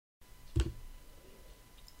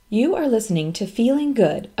You are listening to Feeling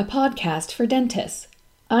Good, a podcast for dentists.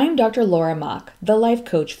 I'm Dr. Laura Mock, the life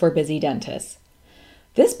coach for busy dentists.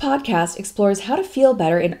 This podcast explores how to feel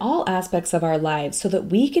better in all aspects of our lives so that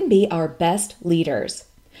we can be our best leaders.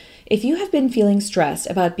 If you have been feeling stressed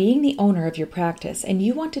about being the owner of your practice and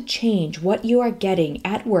you want to change what you are getting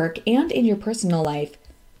at work and in your personal life,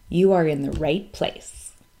 you are in the right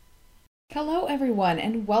place. Hello, everyone,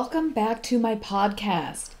 and welcome back to my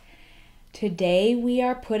podcast. Today we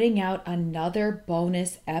are putting out another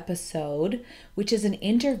bonus episode, which is an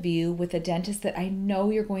interview with a dentist that I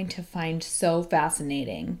know you're going to find so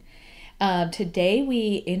fascinating. Today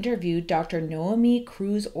we interviewed Dr. Noemi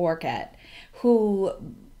Cruz-Orcutt, who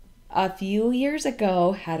a few years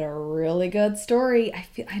ago had a really good story.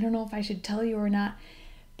 I don't know if I should tell you or not.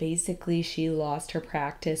 Basically, she lost her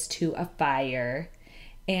practice to a fire.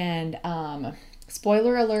 And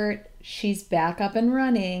spoiler alert, she's back up and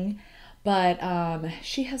running. But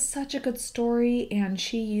she has such a good story, and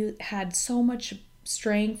she had so much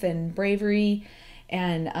strength and bravery,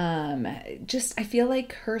 and I feel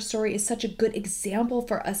like her story is such a good example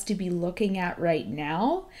for us to be looking at right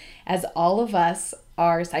now, as all of us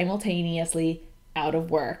are simultaneously out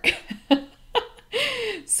of work.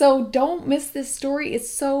 So don't miss this story. It's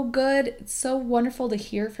so good. It's so wonderful to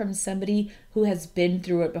hear from somebody who has been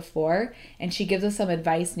through it before, and she gives us some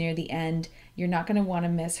advice near the end. You're not going to want to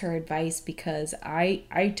miss her advice because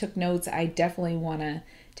I took notes. I definitely want to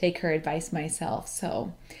take her advice myself.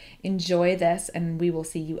 So enjoy this, and we will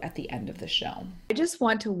see you at the end of the show. I just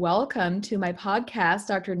want to welcome to my podcast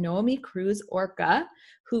Dr. Noemi Cruz-Orcutt,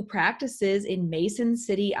 who practices in Mason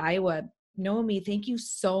City, Iowa. Noemi, thank you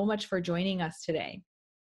so much for joining us today.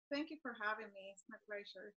 Thank you for having me. It's my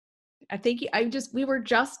pleasure. We were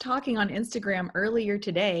just talking on Instagram earlier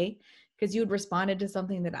today because you had responded to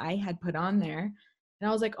something that I had put on there. And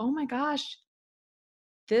I was like, oh my gosh,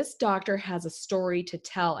 this doctor has a story to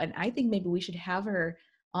tell. And I think maybe we should have her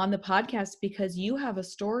on the podcast because you have a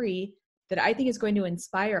story that I think is going to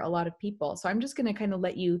inspire a lot of people. So I'm just going to kind of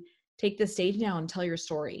let you take the stage now and tell your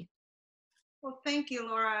story. Well, thank you,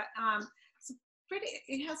 Laura.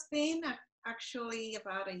 It has been actually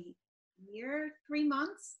about a year, 3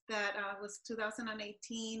 months, that was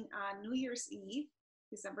 2018, New Year's Eve,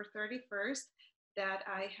 December 31st, that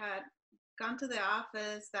I had gone to the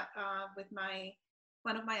office with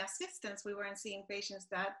one of my assistants. We weren't seeing patients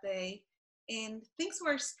that day, and things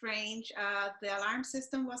were strange. The alarm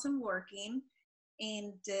system wasn't working,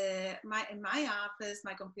 and in my office,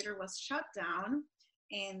 my computer was shut down,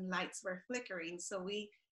 and lights were flickering. So we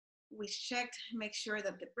checked, make sure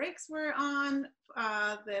that the brakes were on,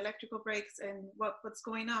 the electrical brakes, and what's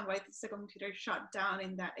going on, right? The computer shut down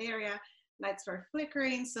in that area, lights were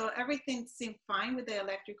flickering, so everything seemed fine with the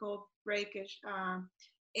electrical breakage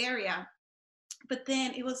area. But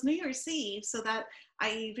then it was New Year's Eve, so that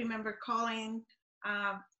I remember calling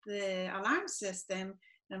the alarm system,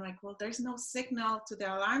 and I'm like, well, there's no signal to the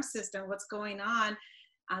alarm system, what's going on?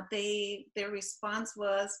 Their response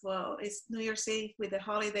was, well, it's New Year's Eve with the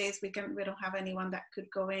holidays. We don't have anyone that could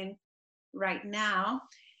go in right now.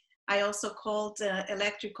 I also called the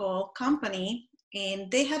electrical company, and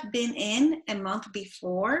they had been in a month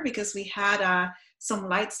before because we had some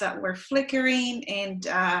lights that were flickering, and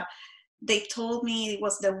they told me it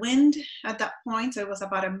was the wind at that point. So it was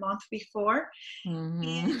about a month before. Mm-hmm.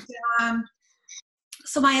 And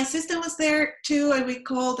so my assistant was there too, and we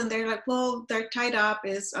called, and they're like, well, they're tied up.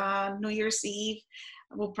 It's New Year's Eve.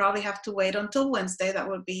 We'll probably have to wait until Wednesday. That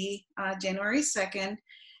would be January 2nd.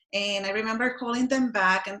 And I remember calling them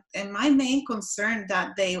back, and my main concern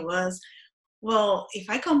that day was, well, if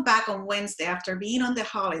I come back on Wednesday after being on the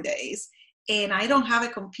holidays and I don't have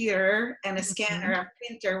a computer and a scanner, a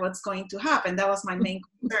printer, what's going to happen? That was my main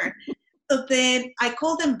concern. So then I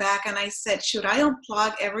called them back and I said, should I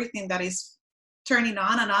unplug everything that is turning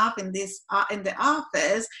on and off in the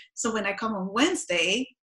office, so when I come on Wednesday,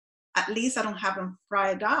 at least I don't have them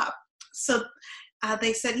fried up? So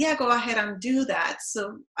they said, yeah, go ahead and do that.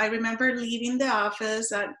 So I remember leaving the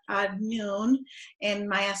office at noon, and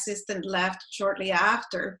my assistant left shortly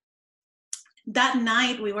after. That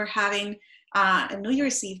night we were having a New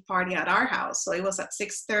Year's Eve party at our house. So it was at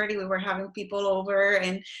 6:30. We were having people over,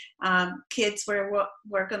 and kids were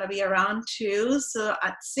going to be around too. So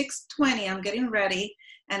at 6:20, I'm getting ready,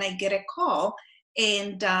 and I get a call,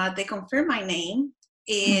 and they confirm my name.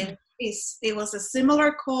 And it was a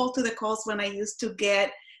similar call to the calls when I used to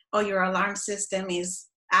get, oh, your alarm system is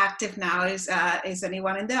active now. Is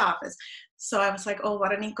anyone in the office? So I was like, oh,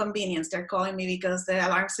 what an inconvenience. They're calling me because the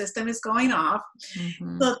alarm system is going off.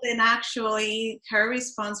 Mm-hmm. So then actually her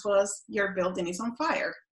response was, your building is on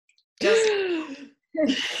fire. Just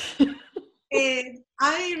And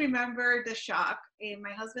I remember the shock. And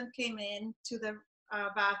my husband came in to the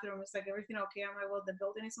bathroom. It's like, everything okay? I'm like, well, the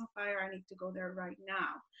building is on fire. I need to go there right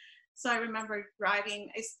now. So I remember driving.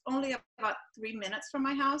 It's only about 3 minutes from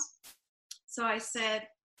my house. So I said,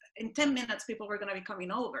 in 10 minutes, people were going to be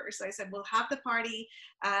coming over. So I said, we'll have the party.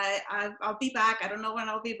 I'll be back. I don't know when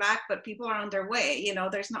I'll be back, but people are on their way. You know,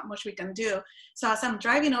 there's not much we can do. So as I'm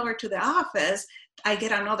driving over to the office, I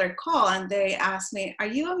get another call and they ask me, are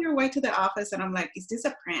you on your way to the office? And I'm like, is this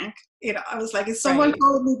a prank? You know, I was like, is someone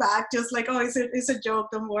calling me back? Just like, oh, it's a joke.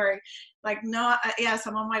 Don't worry. Like, no, yes,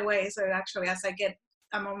 I'm on my way. So actually,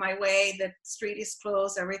 I'm on my way. The street is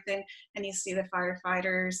closed, everything. And you see the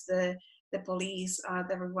firefighters, the police,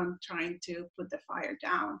 everyone trying to put the fire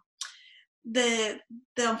down. The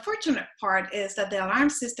unfortunate part is that the alarm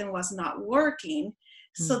system was not working.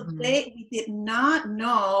 So we did not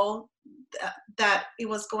know that it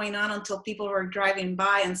was going on until people were driving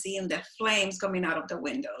by and seeing the flames coming out of the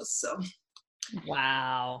windows. So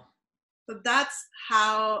wow. So that's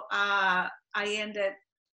how I ended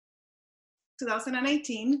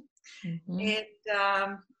 2018. And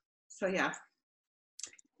so yeah.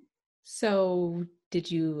 So did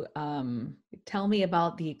you tell me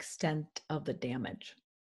about the extent of the damage?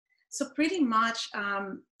 So pretty much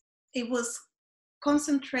it was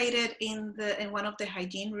concentrated in one of the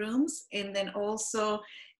hygiene rooms, and then also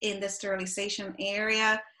in the sterilization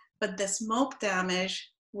area, but the smoke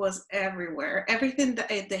damage was everywhere. Everything that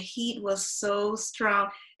the heat was so strong,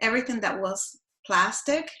 everything that was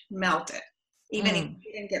plastic melted, even if it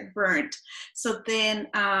didn't get burnt. So then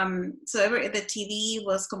the TV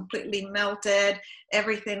was completely melted.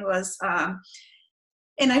 Everything was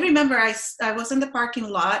and I remember I was in the parking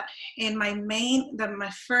lot, and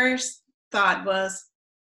my first thought was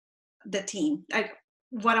the team. Like,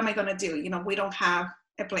 what am I going to do? You know, we don't have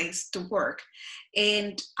a place to work.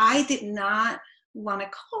 And I did not want to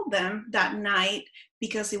call them that night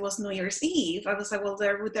because it was New Year's Eve. I was like, well,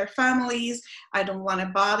 they're with their families. I don't want to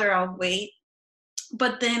bother. I'll wait.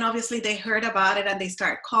 But then obviously they heard about it and they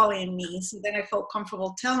started calling me. So then I felt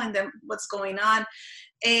comfortable telling them what's going on.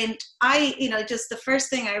 And I, just the first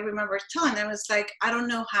thing I remember telling them was like, I don't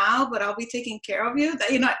know how, but I'll be taking care of you.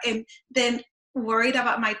 And then worried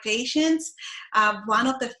about my patients. One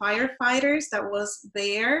of the firefighters that was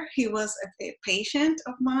there, he was a patient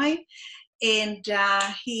of mine. And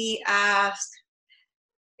he asked,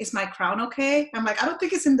 is my crown okay? I'm like, I don't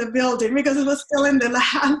think it's in the building because it was still in the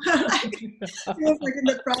lab. He was like in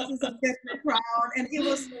the process of getting the crown. And he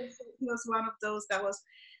was one of those that was,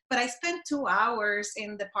 but I spent 2 hours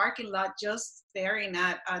in the parking lot just staring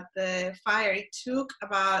at the fire. It took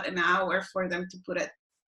about an hour for them to put it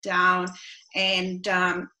down. And,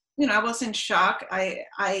 I was in shock.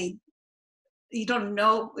 You don't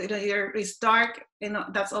know, it's dark,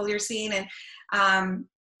 that's all you're seeing. And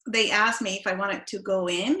they asked me if I wanted to go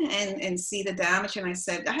in and see the damage. And I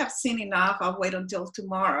said, I have seen enough. I'll wait until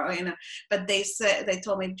tomorrow. But they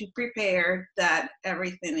told me to prepare that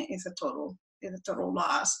everything is a total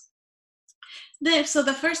loss. So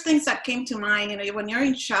the first things that came to mind, when you're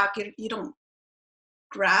in shock, you don't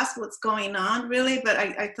grasp what's going on really. But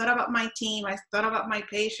I thought about my team. I thought about my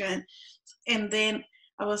patient. And then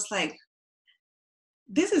I was like,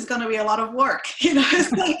 this is going to be a lot of work.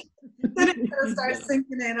 It's like, then it kind of starts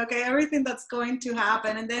sinking in, okay, everything that's going to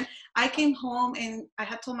happen. And then I came home and I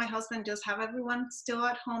had told my husband, just have everyone still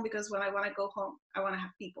at home, because when I want to go home, I want to have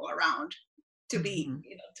people around to be,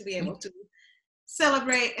 to be able to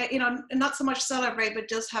celebrate, not so much celebrate, but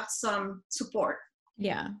just have some support.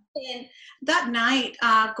 Yeah. And that night,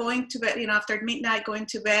 going to bed, after midnight, going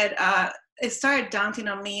to bed, it started daunting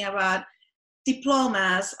on me about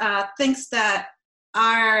diplomas, things that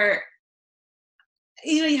are,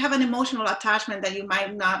 you have an emotional attachment that you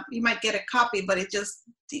might get a copy, but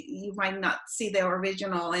you might not see the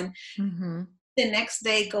original. And the next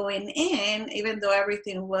day going in, even though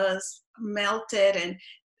everything was melted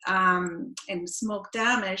and smoke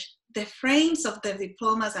damage, the frames of the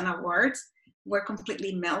diplomas and awards were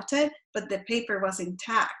completely melted, but the paper was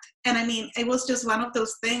intact. And I mean, it was just one of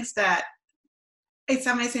those things that it's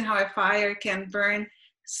amazing how a fire can burn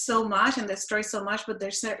so much and destroy so much, but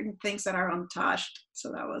there's certain things that are untouched.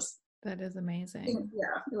 So that is amazing.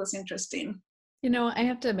 Yeah, it was interesting. I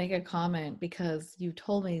have to make a comment, because you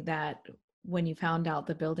told me that when you found out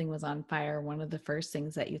the building was on fire, one of the first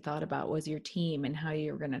things that you thought about was your team and how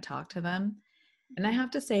you were going to talk to them. And I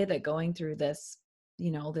have to say that going through this,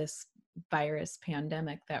 this virus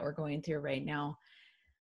pandemic that we're going through right now,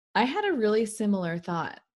 I had a really similar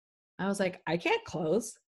thought. I was like, I can't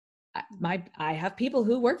close. I have people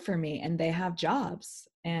who work for me and they have jobs.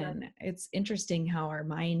 Right. And it's interesting how our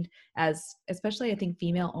mind, as especially I think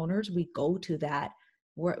female owners, we go to that,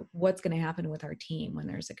 what's going to happen with our team when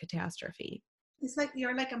there's a catastrophe. It's like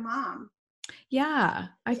you're like a mom. Yeah,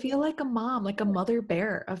 I feel like a mom, like a mother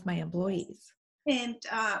bear of my employees. And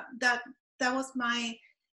that was my,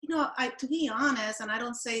 I, to be honest, and I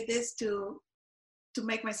don't say this to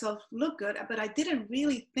make myself look good, but I didn't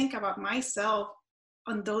really think about myself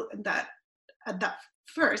on that at that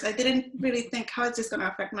first. I didn't really think how is this going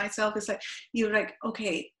to affect myself. It's like you're like,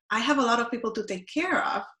 okay, I have a lot of people to take care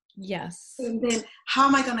of. Yes. And then how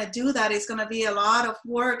am I going to do that? It's going to be a lot of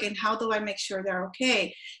work, and how do I make sure they're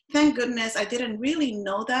okay? Thank goodness I didn't really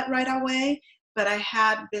know that right away, but I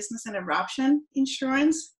had business interruption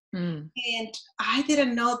insurance. And I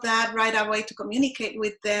didn't know that right away to communicate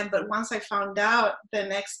with them. But once I found out the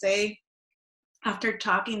next day after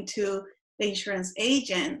talking to the insurance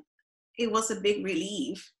agent, it was a big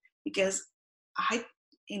relief, because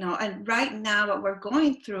and right now what we're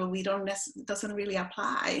going through, doesn't really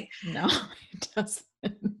apply. No, it doesn't.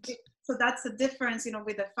 So that's the difference,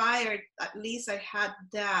 with the fire. At least I had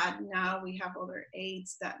that. Now we have other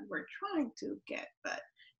aids that we're trying to get, but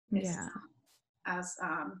it's not as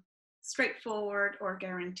straightforward or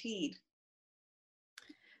guaranteed.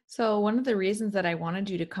 So one of the reasons that I wanted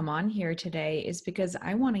you to come on here today is because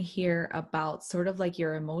I want to hear about sort of like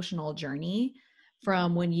your emotional journey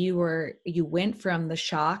from when you went from the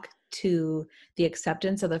shock to the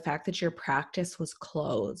acceptance of the fact that your practice was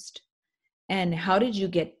closed. And how did you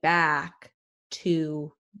get back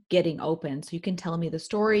to getting open? So you can tell me the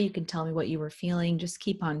story, you can tell me what you were feeling, just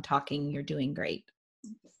keep on talking. You're doing great.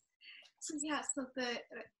 So you have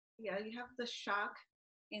the shock,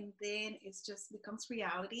 and then it just becomes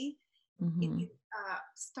reality. Mm-hmm.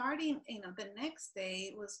 Starting, the next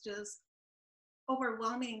day was just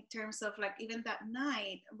overwhelming in terms of, like, even that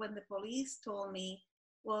night when the police told me,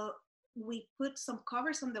 well, we put some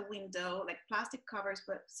covers on the window, like plastic covers,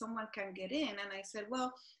 but someone can get in. And I said,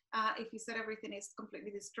 well, if you said everything is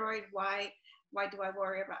completely destroyed, why do I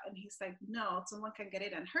worry about it? And he's like, no, someone can get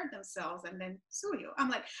in and hurt themselves and then sue you. I'm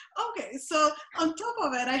like, okay, so on top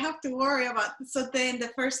of it, I have to worry about. So then the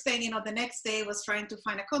first thing, the next day was trying to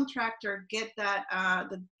find a contractor, get that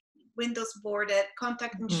the windows boarded,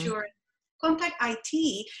 contact insurance, contact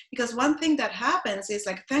IT, because one thing that happens is,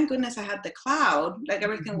 like, thank goodness I had the cloud, like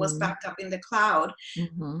everything was backed up in the cloud,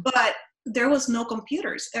 but there was no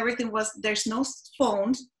computers. There's no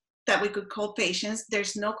phones that we could call patients.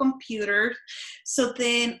 There's no computer. So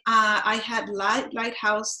then I had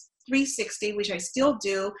Lighthouse 360, which I still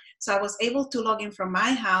do. So I was able to log in from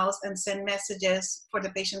my house and send messages for the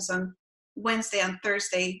patients on Wednesday and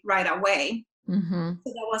Thursday right away. So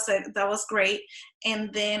that was great.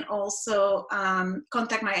 And then also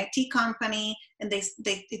contact my IT company, and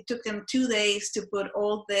it took them 2 days to put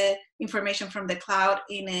all the information from the cloud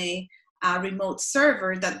in a remote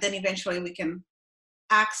server that then eventually we can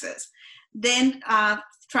access. Then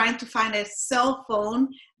trying to find a cell phone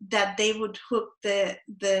that they would hook the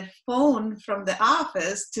phone from the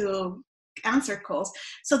office to answer calls.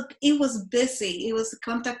 So it was busy. It was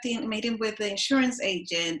meeting with the insurance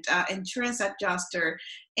agent, insurance adjuster,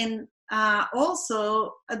 and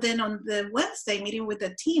also then on the Wednesday meeting with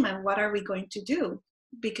the team and what are we going to do?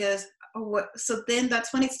 Because so then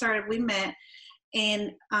that's when it started. We met,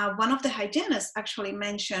 and one of the hygienists actually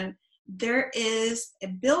mentioned there is a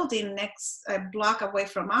building a block away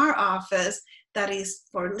from our office that is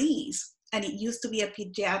for lease, and it used to be a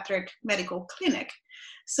pediatric medical clinic.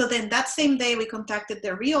 So then that same day we contacted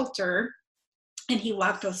the realtor, and he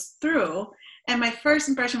walked us through. And my first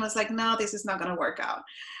impression was like, no, this is not going to work out.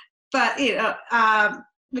 But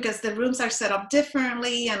because the rooms are set up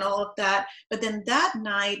differently and all of that. But then that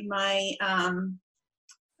night, my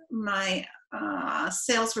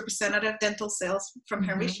sales representative, dental sales from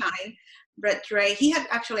Henry Schein, Brett Dre,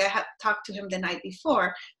 I had talked to him the night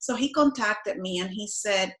before. So he contacted me and he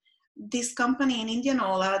said, this company in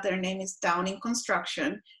Indianola, their name is Downing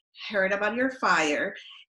Construction, heard about your fire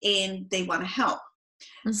and they want to help.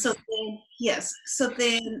 So then, yes. So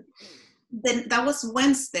then that was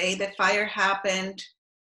Wednesday. The fire happened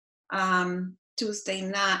Monday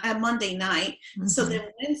night. So then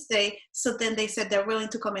Wednesday, so then they said they're willing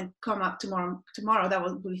to come up tomorrow. That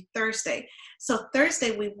would be Thursday. So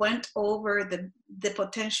Thursday we went over the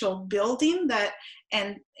potential building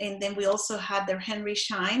and then we also had their Henry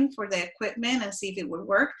Schein for the equipment and see if it would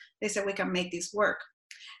work. They said we can make this work.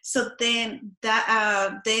 So then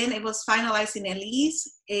then it was finalized in a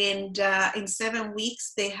lease, and in 7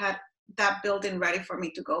 weeks they had that building ready for me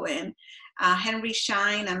to go in. Henry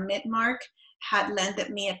Schein and Midmark had lended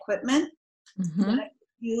me equipment that I could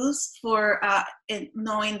use for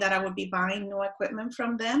knowing that I would be buying new equipment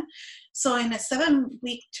from them. So in a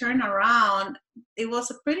 7-week turnaround, it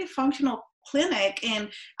was a pretty functional clinic, and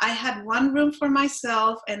I had one room for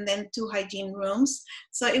myself and then 2 hygiene rooms.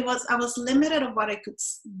 So I was limited of what I could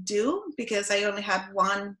do because I only had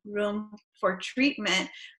one room for treatment,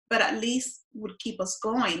 but at least would keep us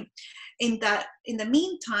going. In the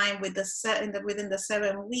meantime, within the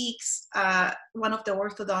 7 weeks, one of the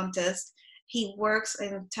orthodontists, he works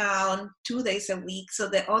in town 2 days a week. So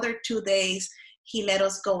the other 2 days, he let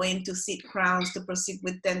us go in to seat crowns to proceed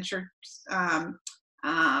with denture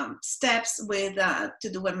steps to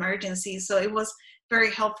do emergencies. So it was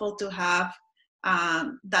very helpful to have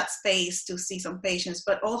that space to see some patients,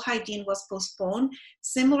 but all hygiene was postponed,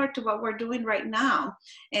 similar to what we're doing right now.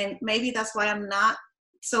 And maybe that's why I'm not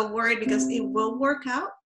so worried, because it will work out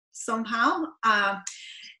somehow.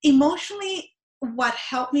 Emotionally, what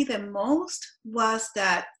helped me the most was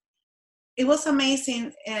that it was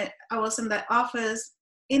amazing. I was in the office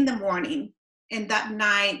in the morning, and that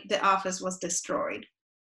night the office was destroyed.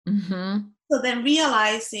 So then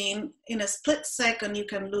realizing in a split second you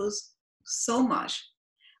can lose so much.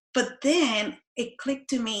 But then it clicked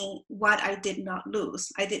to me what I did not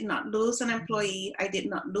lose. I did not lose an employee. I did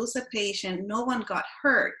not lose a patient. No one got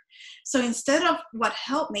hurt. So instead of what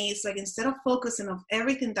helped me is like, instead of focusing on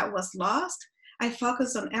everything that was lost, I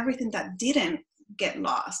focused on everything that didn't get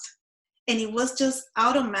lost. And it was just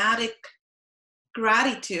automatic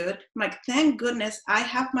gratitude. Like, thank goodness I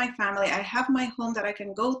have my family. I have my home that I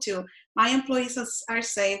can go to. My employees are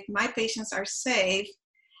safe. My patients are safe.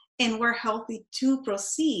 And we're healthy to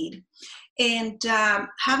proceed. And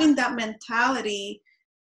having that mentality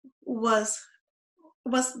was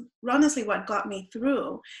honestly what got me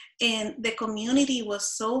through. And the community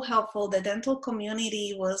was so helpful. The dental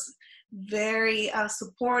community was very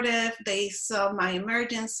supportive. They saw my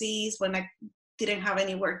emergencies when I didn't have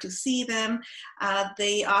anywhere to see them.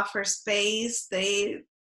 They offer space.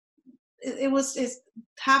 It's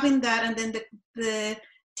having that, and then the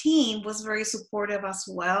team was very supportive as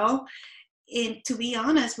well. And to be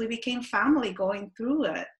honest, we became family going through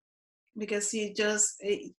it, because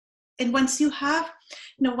and once you have,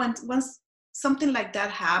 once something like that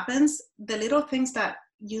happens, the little things that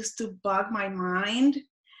used to bug my mind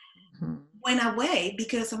went away,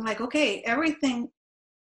 because I'm like, okay, everything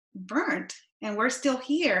burnt and we're still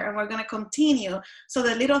here and we're going to continue. So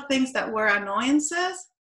the little things that were annoyances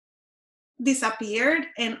disappeared.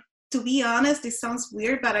 And to be honest, this sounds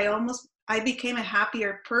weird, but I became a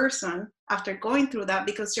happier person after going through that,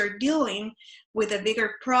 because you're dealing with a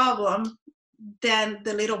bigger problem than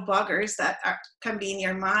the little buggers that can be in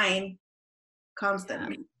your mind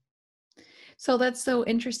constantly. Yeah. So that's so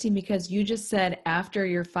interesting, because you just said after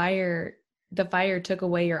the fire took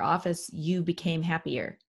away your office, you became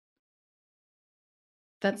happier.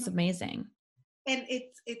 That's amazing. And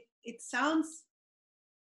it sounds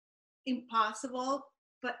impossible,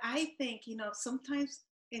 but I think, sometimes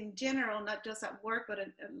in general, not just at work, but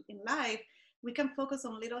in life, we can focus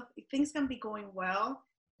on little things can be going well.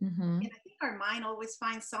 And I think our mind always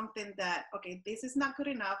finds something that, okay, this is not good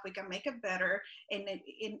enough. We can make it better. And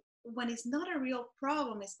when it's not a real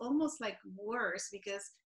problem, it's almost like worse, because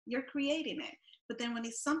you're creating it. But then when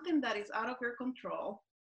it's something that is out of your control,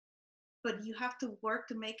 but you have to work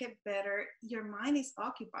to make it better, your mind is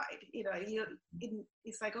occupied.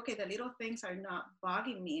 It's like, okay, the little things are not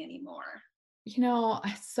bugging me anymore.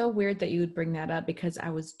 It's so weird that you would bring that up, because I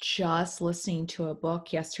was just listening to a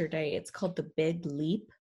book yesterday. It's called The Big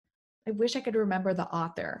Leap. I wish I could remember the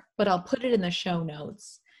author, but I'll put it in the show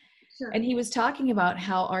notes. Sure. And he was talking about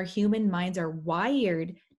how our human minds are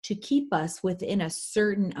wired to keep us within a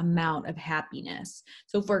certain amount of happiness.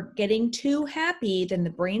 So if we're getting too happy, then the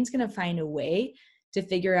brain's going to find a way to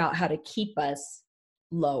figure out how to keep us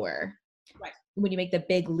lower. Right. When you make the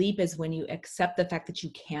big leap is when you accept the fact that you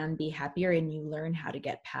can be happier and you learn how to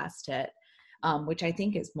get past it, which I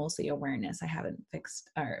think is mostly awareness. I haven't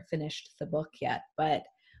finished the book yet, but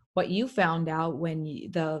what you found out when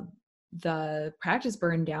the practice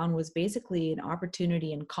burned down was basically an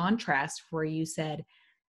opportunity in contrast, where you said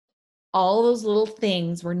all those little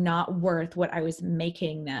things were not worth what I was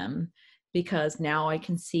making them, because now I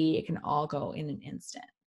can see it can all go in an instant.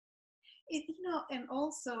 And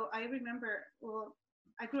also I remember,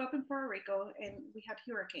 I grew up in Puerto Rico and we had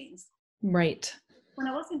hurricanes. Right. When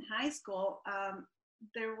I was in high school,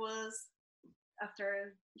 there was,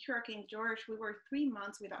 after Hurricane George, we were 3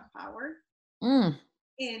 months without power. And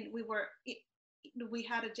we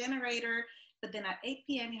had a generator, but then at 8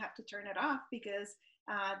 p.m. you have to turn it off, because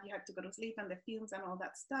You had to go to sleep and the fumes and all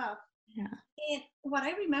that stuff. Yeah. And what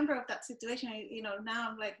I remember of that situation, now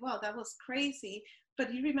I'm like, well, that was crazy.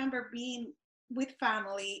 But you remember being with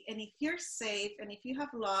family, and if you're safe and if you have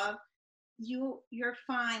love, you're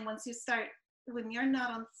fine. Once you start, when you're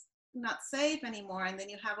not safe anymore, and then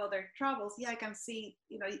you have other troubles, yeah, I can see,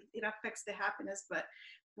 it affects the happiness. But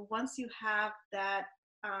once you have that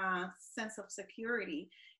sense of security,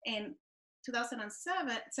 and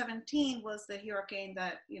 2017 was the hurricane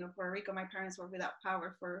that, Puerto Rico, my parents were without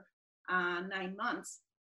power for 9 months.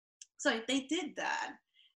 So they did that.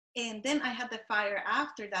 And then I had the fire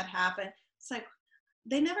after that happened. It's like,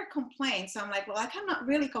 they never complained. So I'm like, well, I cannot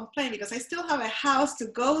really complain because I still have a house to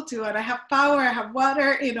go to, and I have power, I have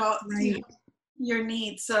water, Right. your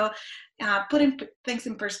needs. So putting things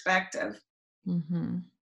in perspective. Mm-hmm.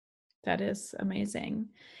 That is amazing.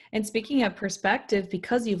 And speaking of perspective,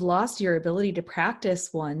 because you've lost your ability to practice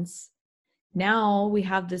once, now we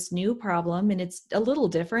have this new problem, and it's a little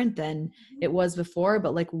different than it was before.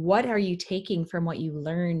 But like, what are you taking from what you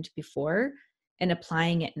learned before and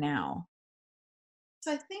applying it now?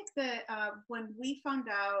 So I think that when we found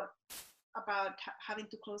out about having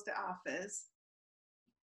to close the office,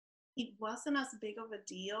 it wasn't as big of a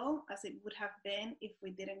deal as it would have been if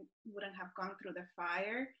we wouldn't have gone through the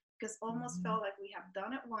fire, because almost felt like we have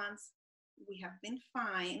done it once, we have been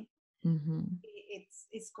fine. Mm-hmm.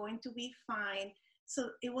 It's going to be fine. So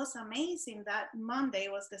it was amazing that Monday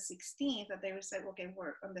was the 16th that they were saying, okay,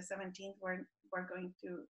 we're on the 17th, we're going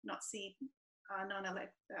to not see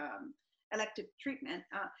elective treatment,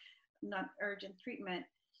 not urgent treatment.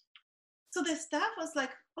 So the staff was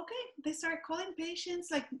like, okay, they started calling patients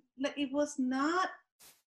like it was not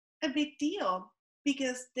a big deal,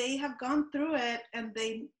 because they have gone through it, and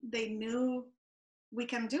they knew we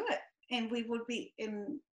can do it, and we would be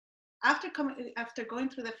in. After going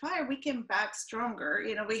through the fire, we came back stronger.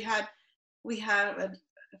 We had a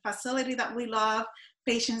facility that we love.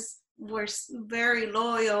 Patients were very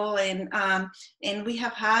loyal, and we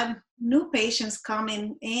have had new patients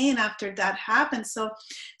coming in after that happened. So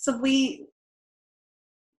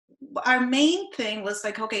our main thing was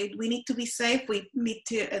like, okay, we need to be safe. We need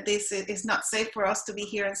to, this is not safe for us to be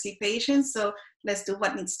here and see patients. So let's do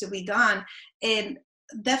what needs to be done. And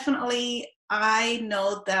definitely, I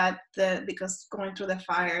know that because going through the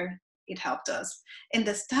fire, it helped us. And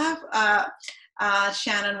the staff,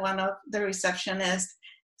 Shannon, one of the receptionists,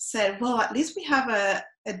 said, well, at least we have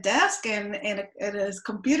a desk and a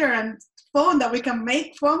computer and phone that we can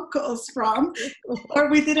make phone calls from. Or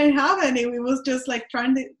we didn't have any. We was just like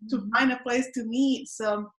trying to find a place to meet.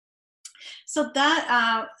 So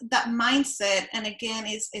that mindset, and again,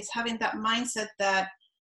 is having that mindset that,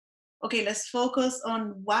 okay, let's focus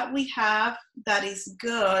on what we have that is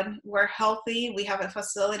good. We're healthy. We have a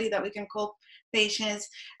facility that we can call patients.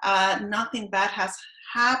 Nothing bad has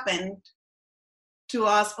happened to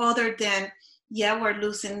us other than, yeah, we're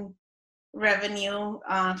losing revenue,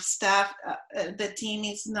 staff, the team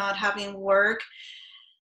is not having work,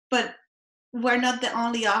 but we're not the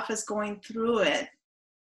only office going through it.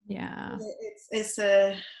 Yeah. It's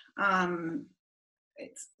the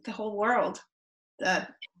whole world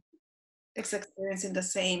that is experiencing the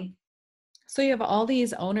same. So you have all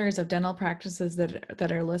these owners of dental practices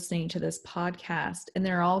that are listening to this podcast, and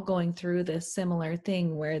they're all going through this similar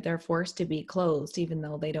thing where they're forced to be closed even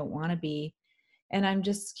though they don't want to be. And I'm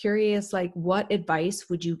just curious, like, what advice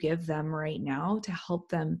would you give them right now to help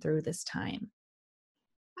them through this time?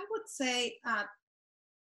 I would say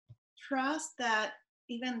trust that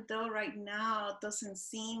even though right now it doesn't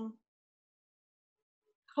seem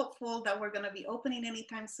hopeful that we're going to be opening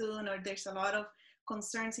anytime soon, or there's a lot of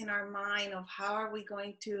concerns in our mind of how are we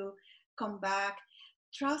going to come back,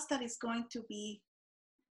 trust that it's going to be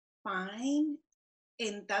fine.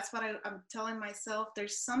 And that's what I'm telling myself.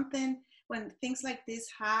 There's something, when things like this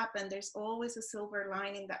happen, there's always a silver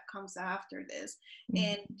lining that comes after this. Mm-hmm.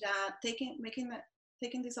 And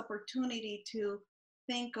taking this opportunity to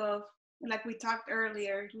think of, like we talked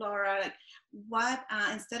earlier, Laura, like what,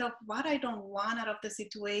 instead of what I don't want out of the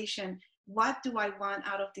situation, what do I want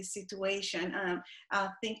out of this situation?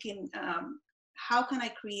 Thinking, how can I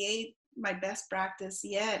create my best practice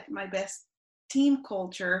yet, my best team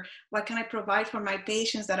culture? What can I provide for my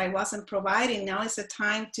patients that I wasn't providing? Now is the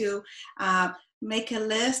time to make a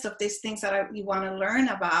list of these things that you want to learn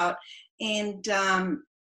about. And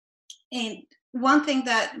one thing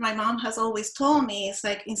that my mom has always told me is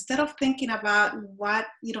like, instead of thinking about what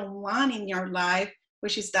you don't want in your life,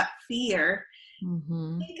 which is that fear,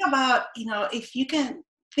 mm-hmm. think about, if you can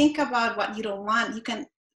think about what you don't want, you can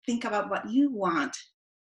think about what you want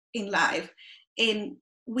in life, and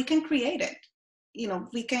we can create it.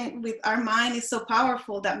 we can, with our mind is so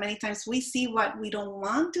powerful that many times we see what we don't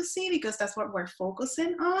want to see because that's what we're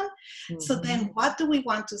focusing on. So Mm-hmm. then what do we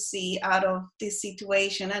want to see out of this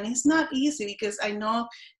situation? And it's not easy because I know,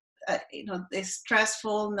 it's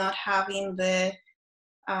stressful not having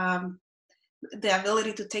um, the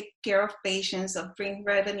ability to take care of patients, of bring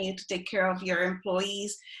revenue, to take care of your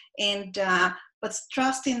employees, and but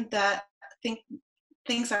trusting that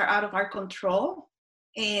things are out of our control.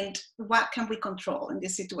 And what can we control in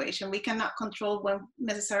this situation? We cannot control when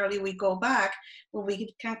necessarily we go back, but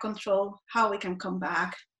we can control how we can come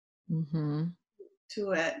back Mm-hmm.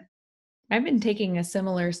 to it. I've been taking a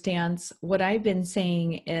similar stance. What I've been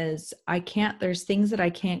saying is, there's things that I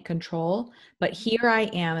can't control, but here I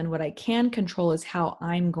am. And what I can control is how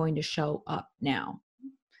I'm going to show up now.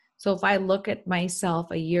 So if I look at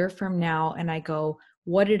myself a year from now and I go,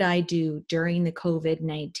 what did I do during the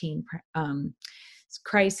COVID-19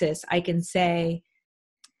 crisis? I can say,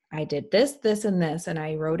 I did this, this, and this, and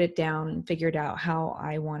I wrote it down and figured out how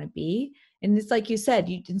I want to be. And it's like you said,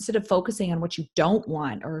 instead of focusing on what you don't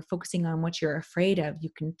want or focusing on what you're afraid of, you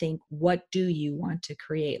can think, what do you want to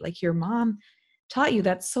create? Like your mom taught you,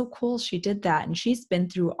 that's so cool. She did that. And she's been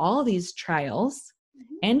through all these trials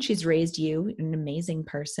Mhm. and she's raised you an amazing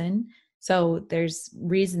person. So there's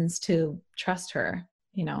reasons to trust her,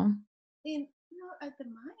 you know? And the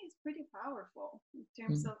mind is pretty powerful in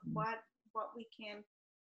terms of Mhm. what we can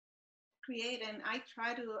create. And I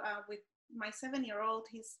try to, with my 7-year-old,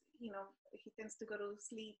 he tends to go to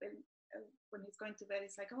sleep, and when he's going to bed,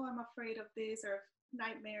 he's like, oh, I'm afraid of this, or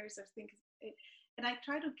nightmares, or things. And I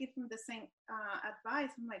try to give him the same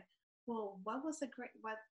advice. I'm like, well, what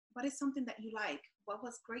is something that you like? What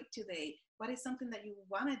was great today? What is something that you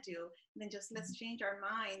want to do? And then just let's change our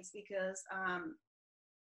minds, because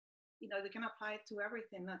we can apply it to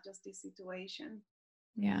everything, not just this situation.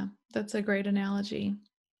 Yeah, that's a great analogy.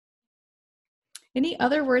 Any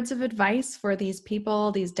other words of advice for these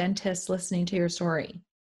people, these dentists listening to your story?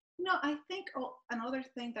 I think another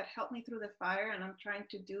thing that helped me through the fire, and I'm trying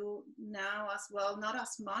to do now as well, not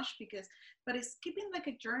as much but it's keeping like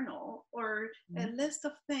a journal or a Mhm. list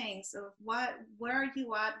of things of where are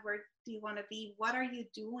you at, where do you want to be, what are you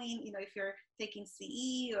doing, if you're taking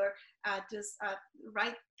CE, or just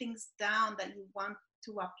write things down that you want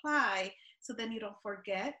to apply, so then you don't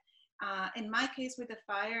forget. In my case with the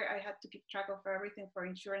fire, I had to keep track of everything for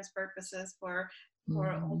insurance purposes, for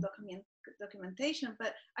all Mhm. documentation.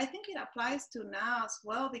 But I think it applies to now as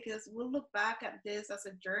well, because we'll look back at this as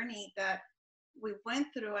a journey that we went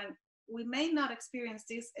through, and we may not experience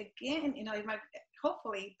this again. You might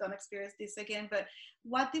hopefully don't experience this again, but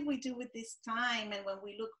what did we do with this time? And when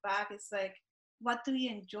we look back, it's like, what do you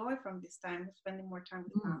enjoy from this time, spending more time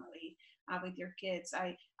with Mm. family, with your kids?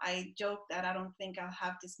 I joke that I don't think I'll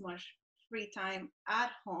have this much free time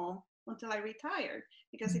at home until I retire,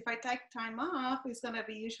 because if I take time off, it's going to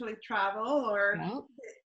be usually travel or Well,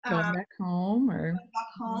 going uh, back home or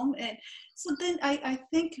back home. And so then I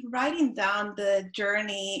think writing down the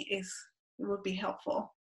journey would be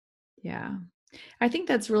helpful. yeah. I think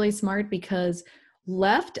that's really smart because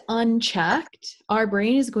left unchecked, our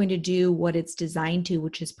brain is going to do what it's designed to,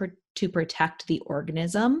 which is to protect the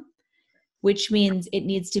organism, which means it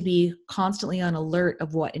needs to be constantly on alert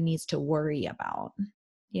of what it needs to worry about,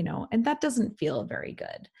 and that doesn't feel very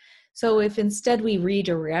good. So if instead we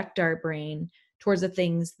redirect our brain towards the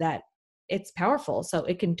things that it's powerful, so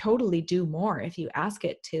it can totally do more if you ask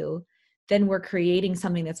it to, then we're creating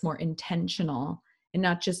something that's more intentional and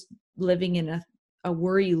not just living in a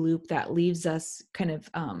worry loop that leaves us kind of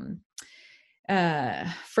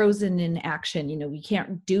frozen in action. We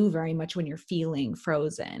can't do very much when you're feeling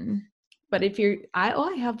frozen. But if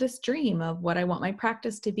I have this dream of what I want my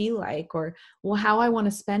practice to be like, or well, how I want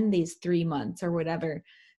to spend these 3 months or whatever,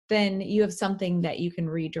 then you have something that you can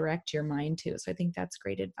redirect your mind to. So I think that's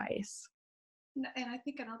great advice. And I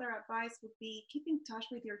think another advice would be keep in touch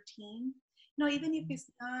with your team. Even if it's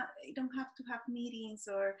not, you don't have to have meetings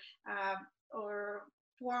uh, or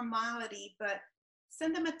formality, but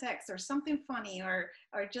send them a text or something funny, or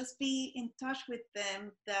just be in touch with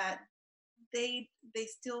them, that they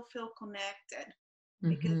still feel connected.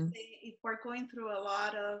 Because Mm-hmm. if we're going through a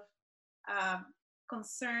lot of um,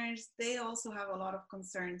 concerns, they also have a lot of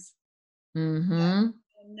concerns Mm-hmm.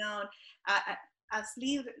 known. As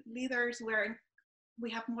leaders, we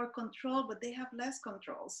have more control, but they have less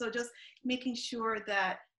control. So just making sure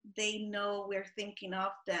that they know we're thinking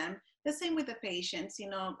of them. The same with the patients.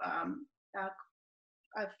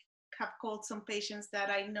 I've have called some patients that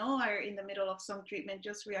I know are in the middle of some treatment,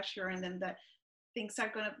 just reassuring them that things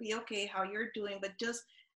are going to be okay, how you're doing, but just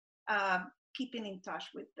keeping in touch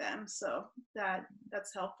with them. So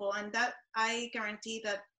that's helpful. And that I guarantee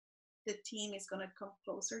that the team is going to come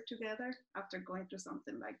closer together after going through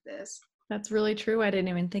something like this. That's really true. I didn't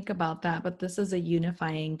even think about that, but this is a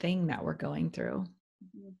unifying thing that we're going through.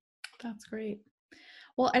 Mm-hmm. That's great.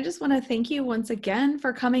 Well, I just want to thank you once again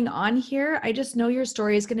for coming on here. I just know your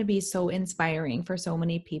story is going to be so inspiring for so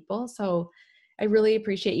many people. So I really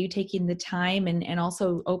appreciate you taking the time and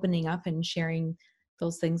also opening up and sharing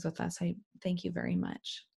those things with us. I thank you very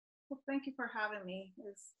much. Well, thank you for having me.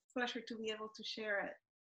 It's a pleasure to be able to share it.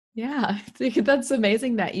 Yeah, that's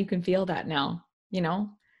amazing that you can feel that now,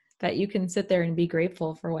 that you can sit there and be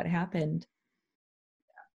grateful for what happened.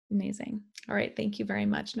 Yeah. Amazing. All right. Thank you very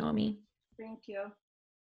much, Noemi. Thank you.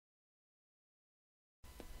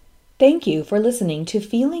 Thank you for listening to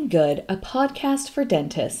Feeling Good, a podcast for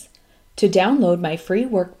dentists. To download my free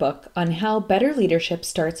workbook on how better leadership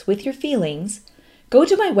starts with your feelings, go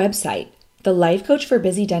to my website,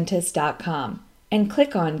 thelifecoachforbusydentists.com, and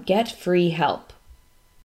click on Get Free Help.